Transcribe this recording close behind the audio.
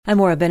I'm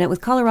Maura Bennett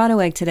with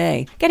Colorado Ag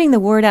Today. Getting the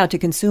word out to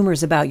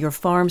consumers about your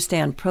farm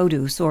stand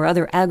produce or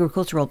other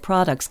agricultural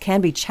products can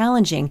be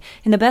challenging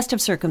in the best of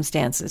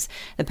circumstances.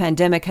 The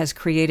pandemic has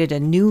created a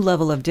new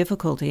level of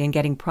difficulty in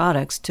getting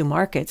products to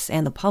markets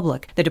and the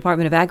public. The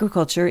Department of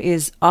Agriculture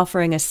is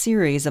offering a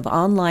series of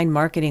online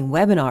marketing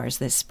webinars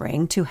this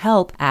spring to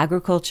help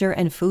agriculture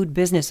and food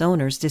business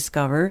owners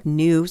discover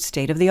new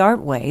state-of-the-art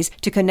ways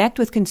to connect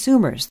with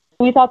consumers.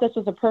 We thought this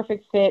was a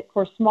perfect fit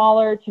for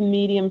smaller to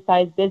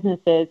medium-sized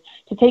businesses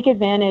to take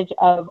advantage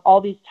of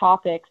all these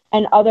topics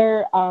and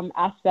other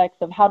aspects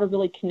of how to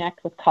really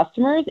connect with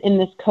customers in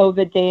this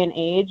COVID day and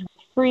age.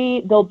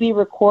 Free, they'll be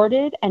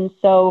recorded, and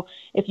so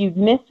if you've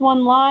missed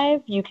one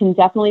live, you can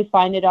definitely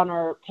find it on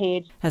our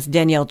page. That's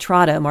Danielle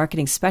Trotta,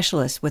 marketing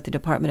specialist with the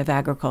Department of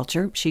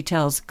Agriculture. She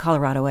tells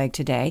Colorado Ag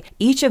Today.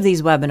 Each of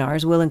these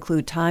webinars will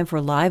include time for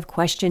live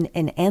question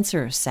and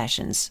answer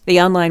sessions.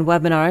 The online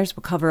webinars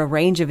will cover a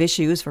range of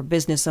issues for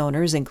business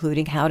owners,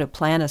 including how to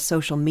plan a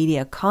social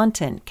media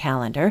content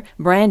calendar,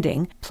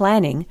 branding,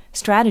 planning,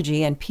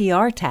 strategy, and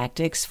PR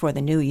tactics for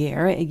the new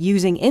year,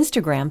 using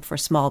Instagram for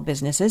small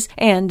businesses,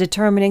 and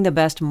determining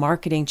the best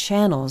marketing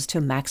channels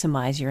to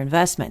maximize your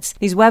investments.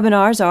 These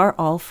webinars are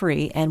all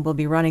free and will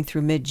be running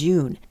through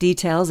mid-June.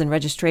 Details and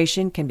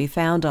registration can be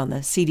found on the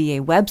CDA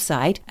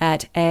website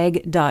at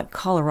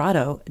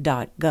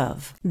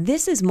ag.colorado.gov.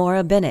 This is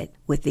Maura Bennett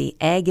with the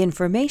Ag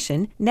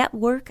Information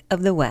Network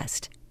of the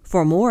West.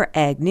 For more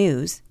ag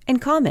news and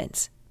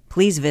comments,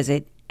 please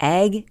visit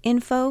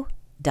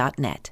aginfo.net.